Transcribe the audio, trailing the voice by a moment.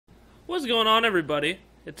What's going on, everybody?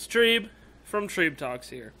 It's Treeb from Treeb Talks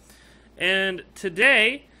here. And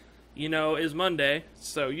today, is Monday,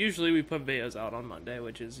 so usually we put videos out on Monday,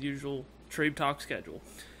 which is usual Treeb Talk schedule.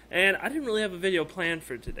 And I didn't really have a video planned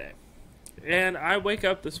for today. And I wake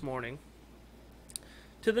up this morning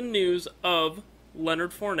to the news of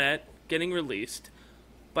Leonard Fournette getting released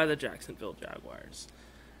by the Jacksonville Jaguars.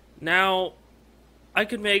 Now, I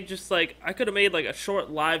could have made a short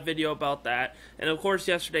live video about that. And of course,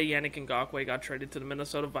 yesterday Yannick Ngakoue got traded to the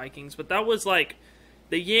Minnesota Vikings. But that was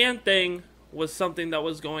the Yan thing was something that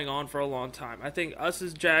was going on for a long time. I think us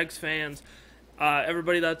as Jags fans,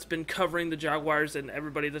 everybody that's been covering the Jaguars and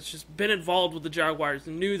everybody that's just been involved with the Jaguars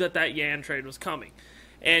knew that Yan trade was coming.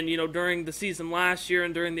 And, during the season last year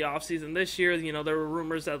and during the offseason this year, there were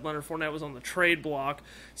rumors that Leonard Fournette was on the trade block.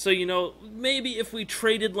 So, maybe if we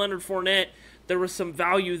traded Leonard Fournette, there was some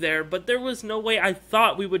value there. But there was no way I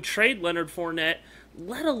thought we would trade Leonard Fournette,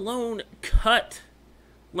 let alone cut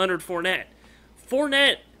Leonard Fournette.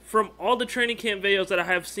 Fournette, from all the training camp videos that I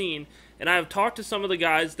have seen, and I have talked to some of the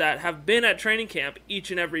guys that have been at training camp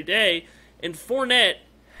each and every day, and Fournette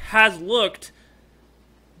has looked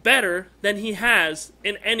better than he has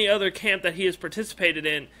in any other camp that he has participated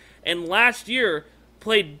in, and last year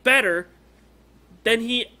played better than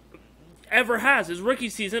he ever has. His rookie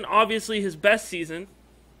season, obviously his best season,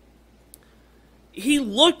 he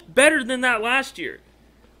looked better than that last year.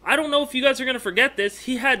 I don't know if you guys are going to forget this.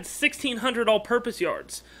 He had 1,600 all-purpose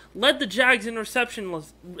yards, led the Jags in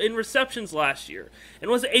receptions last year, and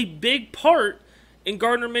was a big part in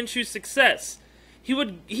Gardner Minshew's success.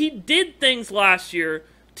 He did things last year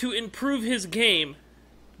to improve his game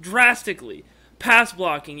drastically. Pass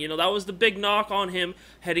blocking, that was the big knock on him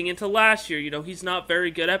heading into last year. He's not very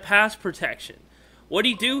good at pass protection. What'd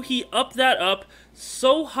he do? He upped that up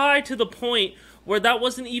so high to the point where that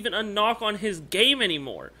wasn't even a knock on his game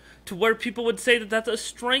anymore, to where people would say that that's a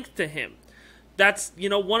strength to him. That's,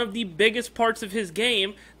 one of the biggest parts of his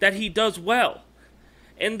game that he does well.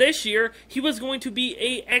 And this year, he was going to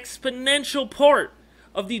be an exponential part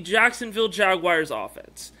of the Jacksonville Jaguars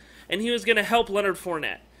offense. And he was going to help Leonard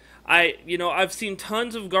Fournette. I've seen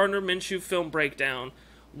tons of Gardner Minshew film breakdown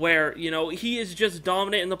where, he is just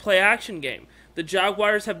dominant in the play-action game. The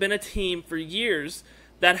Jaguars have been a team for years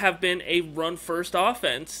that have been a run-first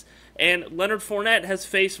offense, and Leonard Fournette has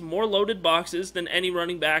faced more loaded boxes than any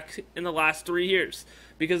running back in the last 3 years,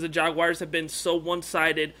 because the Jaguars have been so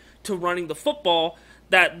one-sided to running the football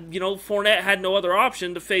that, Fournette had no other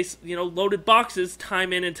option to face, loaded boxes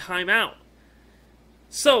time in and time out.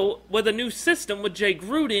 So, with a new system with Jay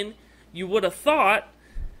Gruden, you would have thought,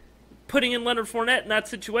 putting in Leonard Fournette in that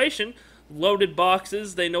situation, loaded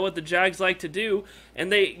boxes, they know what the Jags like to do,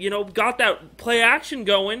 and they, got that play action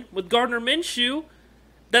going with Gardner Minshew,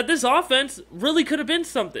 that this offense really could have been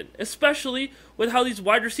something, especially with how these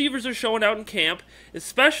wide receivers are showing out in camp,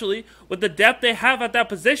 especially with the depth they have at that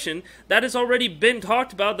position. That has already been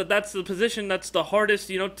talked about, that's the position that's the hardest,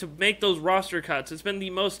 to make those roster cuts. It's been the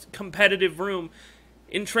most competitive room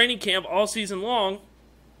in training camp all season long.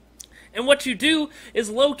 And what you do is,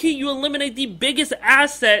 low-key, you eliminate the biggest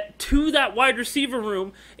asset to that wide receiver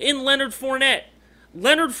room in Leonard Fournette.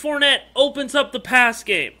 Leonard Fournette opens up the pass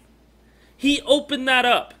game. He opened that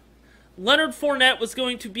up. Leonard Fournette was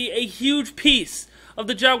going to be a huge piece of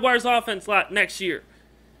the Jaguars' offense next year.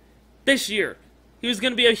 This year, he was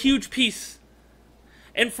going to be a huge piece.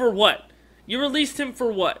 And for what? You released him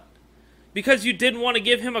for what? Because you didn't want to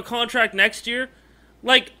give him a contract next year?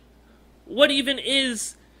 What even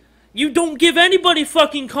is... You don't give anybody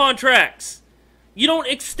fucking contracts. You don't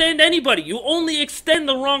extend anybody. You only extend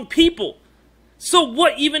the wrong people. So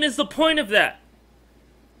what even is the point of that?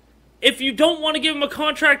 If you don't want to give him a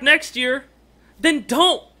contract next year, then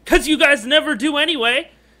don't. Because you guys never do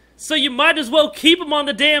anyway. So you might as well keep him on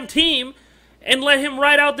the damn team and let him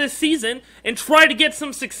ride out this season and try to get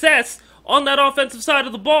some success on that offensive side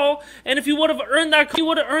of the ball. And if you would have earned that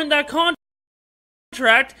contract,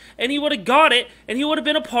 and he would have got it, and he would have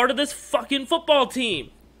been a part of this fucking football team.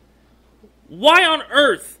 Why on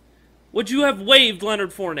earth would you have waived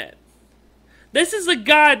Leonard Fournette? This is a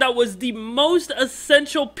guy that was the most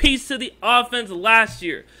essential piece to the offense last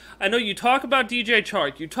year. I know you talk about DJ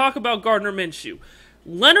Chark, you talk about Gardner Minshew.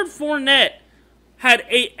 Leonard Fournette had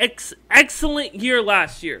an excellent year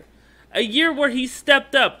last year. A year where he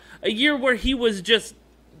stepped up. A year where he was just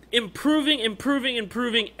improving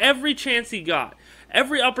every chance he got.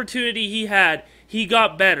 Every opportunity he had, he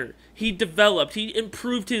got better. He developed. He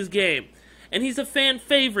improved his game. And he's a fan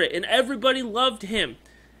favorite, and everybody loved him.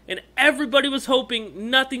 And everybody was hoping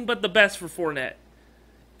nothing but the best for Fournette.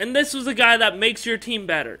 And this was a guy that makes your team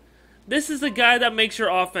better. This is the guy that makes your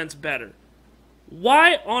offense better.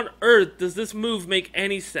 Why on earth does this move make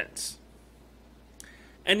any sense?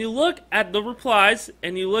 And you look at the replies,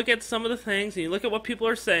 and you look at some of the things, and you look at what people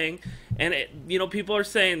are saying, and people are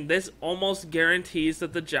saying this almost guarantees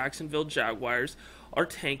that the Jacksonville Jaguars are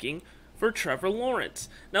tanking for Trevor Lawrence.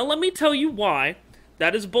 Now let me tell you why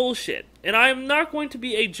that is bullshit. And I am not going to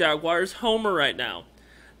be a Jaguars homer right now.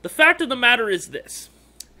 The fact of the matter is this.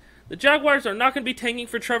 The Jaguars are not going to be tanking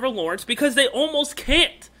for Trevor Lawrence because they almost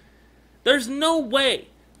can't. There's no way.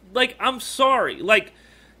 I'm sorry.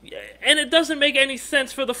 And it doesn't make any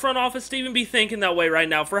sense for the front office to even be thinking that way right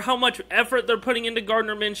now. For how much effort they're putting into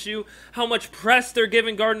Gardner Minshew, how much press they're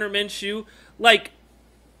giving Gardner Minshew.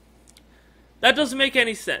 That doesn't make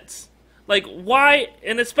any sense. Why,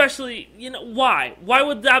 and especially, why? Why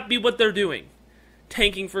would that be what they're doing?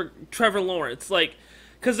 Tanking for Trevor Lawrence.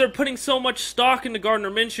 Because they're putting so much stock into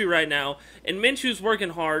Gardner Minshew right now, and Minshew's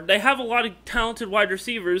working hard. They have a lot of talented wide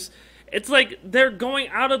receivers. It's they're going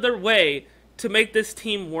out of their way to make this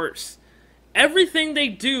team worse. Everything they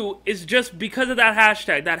do is just because of that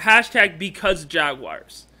hashtag. That hashtag because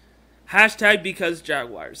Jaguars. Hashtag because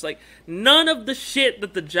Jaguars. None of the shit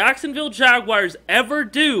that the Jacksonville Jaguars ever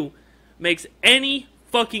do makes any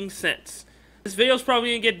fucking sense. This video's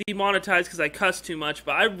probably going to get demonetized because I cuss too much,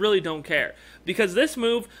 but I really don't care. Because this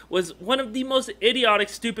move was one of the most idiotic,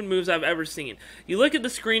 stupid moves I've ever seen. You look at the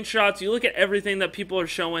screenshots, you look at everything that people are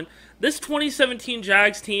showing. This 2017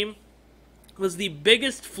 Jags team was the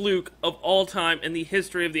biggest fluke of all time in the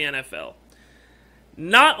history of the NFL.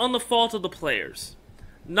 Not on the fault of the players.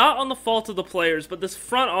 Not on the fault of the players, but this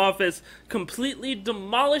front office completely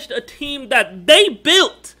demolished a team that they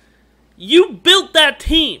built. You built that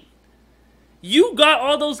team. You got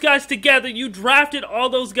all those guys together, you drafted all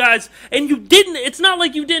those guys, and it's not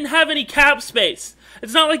like you didn't have any cap space.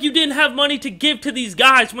 It's not like you didn't have money to give to these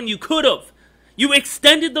guys when you could have. You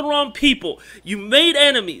extended the wrong people. You made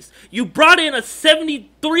enemies. You brought in a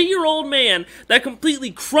 73-year-old man that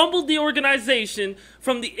completely crumbled the organization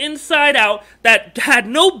from the inside out, that had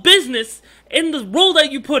no business in the role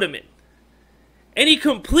that you put him in. And he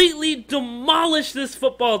completely demolished this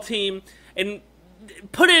football team and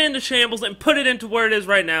put it into shambles and put it into where it is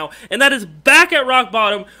right now. And that is back at rock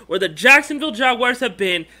bottom where the Jacksonville Jaguars have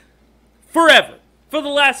been forever. For the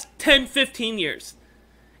last 10, 15 years.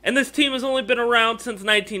 And this team has only been around since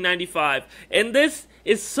 1995. And this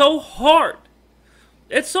is so hard.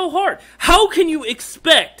 It's so hard. How can you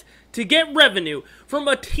expect to get revenue from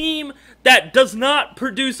a team that does not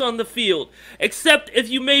produce on the field, except if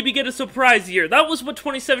you maybe get a surprise year? That was what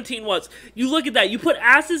 2017 was. You look at that. You put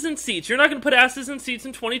asses in seats. You're not going to put asses in seats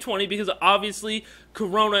in 2020 because obviously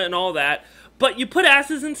Corona and all that. But you put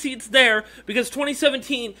asses in seats there because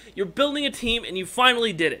 2017, you're building a team and you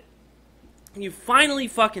finally did it. You finally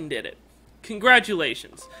fucking did it.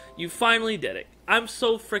 Congratulations. You finally did it. I'm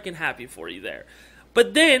so freaking happy for you there.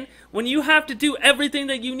 But then, when you have to do everything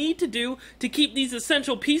that you need to do to keep these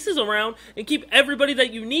essential pieces around and keep everybody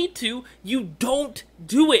that you need to, you don't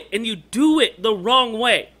do it. And you do it the wrong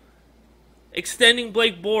way. Extending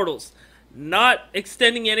Blake Bortles. Not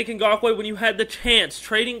extending Yannick Ngakoue when you had the chance.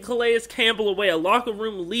 Trading Calais Campbell away, a locker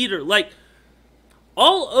room leader.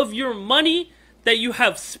 All of your money that you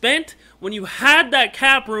have spent, when you had that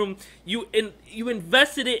cap room, you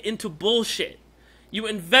invested it into bullshit. You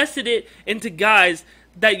invested it into guys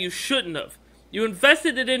that you shouldn't have. You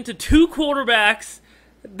invested it into two quarterbacks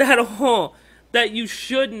that you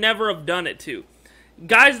should never have done it to.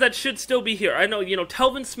 Guys that should still be here. I know,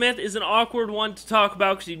 Telvin Smith is an awkward one to talk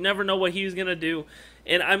about because you never know what he's going to do.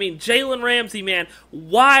 And, Jalen Ramsey, man,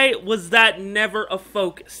 why was that never a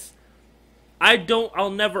focus? I'll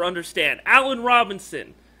never understand. Allen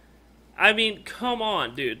Robinson. Come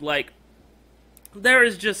on, dude. There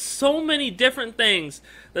is just so many different things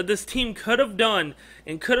that this team could have done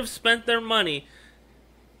and could have spent their money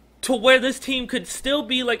to where this team could still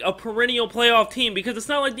be a perennial playoff team, because it's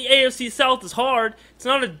not like the AFC South is hard. It's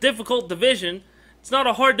not a difficult division. It's not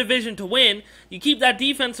a hard division to win. You keep that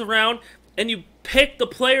defense around and you pick the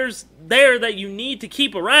players there that you need to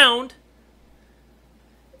keep around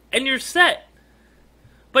and you're set.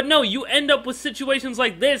 But no, you end up with situations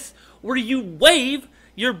like this where you waive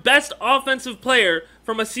your best offensive player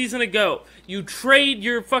from a season ago. You trade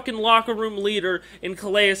your fucking locker room leader in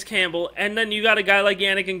Calais Campbell, and then you got a guy like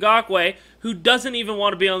Yannick Ngakoue who doesn't even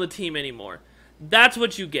want to be on the team anymore. That's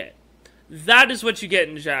what you get. That is what you get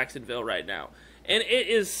in Jacksonville right now. And it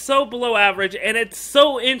is so below average, and it's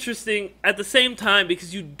so interesting at the same time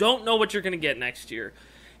because you don't know what you're going to get next year.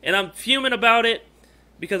 And I'm fuming about it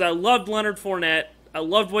because I loved Leonard Fournette. I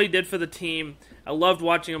loved what he did for the team. I loved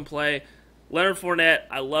watching him play. Leonard Fournette,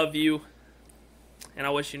 I love you, and I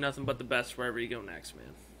wish you nothing but the best wherever you go next,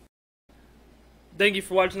 man. Thank you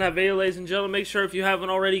for watching that video, ladies and gentlemen. Make sure if you haven't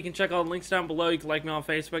already, you can check all the links down below. You can like me on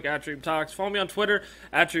Facebook at TREEB Talks. Follow me on Twitter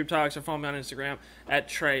at TREEB Talks, or follow me on Instagram at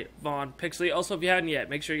TrayVonPixley. Also, if you hadn't yet,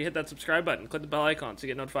 make sure you hit that subscribe button. Click the bell icon so you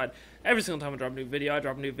get notified every single time I drop a new video. I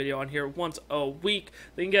drop a new video on here once a week.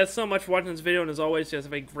 Thank you guys so much for watching this video, and as always, you guys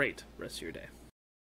have a great rest of your day.